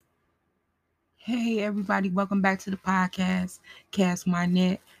Hey everybody, welcome back to the podcast, Cast My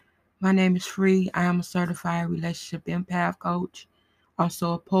Net. My name is Free. I am a certified relationship empath coach,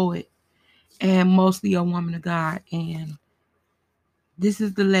 also a poet, and mostly a woman of God. And this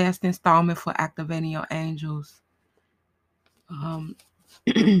is the last installment for activating your angels. Um,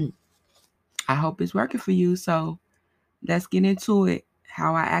 I hope it's working for you. So let's get into it.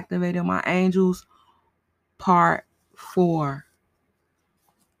 How I activated my angels, part 4.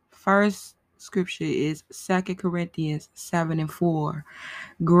 First scripture is 2 Corinthians 7:4.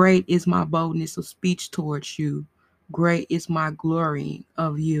 Great is my boldness of speech towards you. Great is my glorying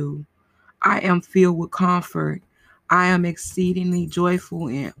of you. I am filled with comfort. I am exceedingly joyful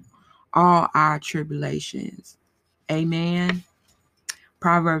in all our tribulations. Amen.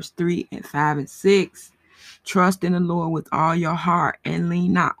 Proverbs 3:5 and 6. Trust in the Lord with all your heart and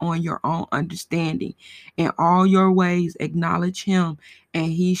lean not on your own understanding. In all your ways acknowledge him,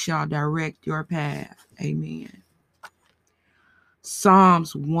 and he shall direct your path. Amen.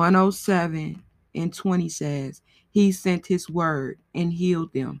 Psalms 107:20 says, he sent his word and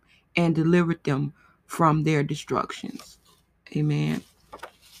healed them and delivered them from their destructions. Amen.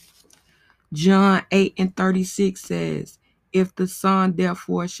 John 8:36 says, if the Son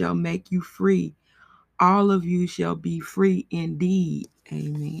therefore shall make you free, all of you shall be free indeed.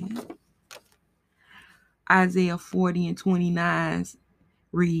 Amen. Isaiah 40:29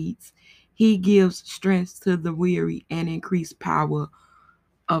 reads, he gives strength to the weary and increased power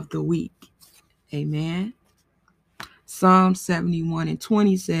of the weak. Amen. Psalm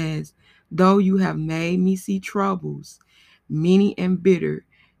 71:20 says, though you have made me see troubles, many and bitter,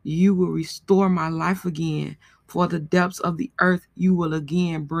 you will restore my life again. For the depths of the earth, you will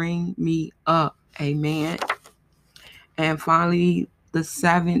again bring me up. Amen. And finally, the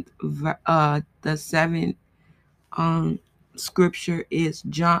seventh scripture is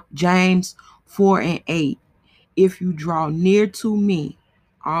James 4:8. If you draw near to me,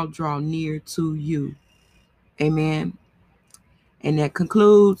 I'll draw near to you. Amen. And that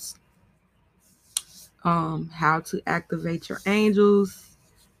concludes how to activate your angels.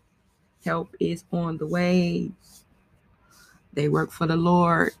 Help is on the way. They work for the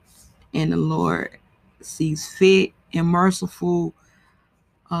Lord, and the Lord sees fit and merciful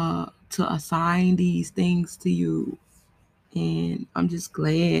to assign these things to you. And I'm just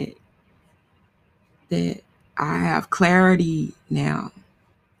glad that I have clarity now.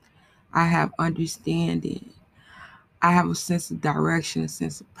 I have understanding. I have a sense of direction, a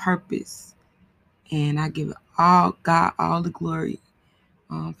sense of purpose. And I give all God all the glory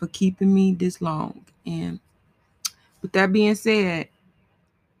for keeping me this long. And with that being said,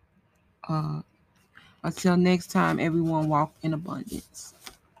 uh, until next time, everyone walk in abundance.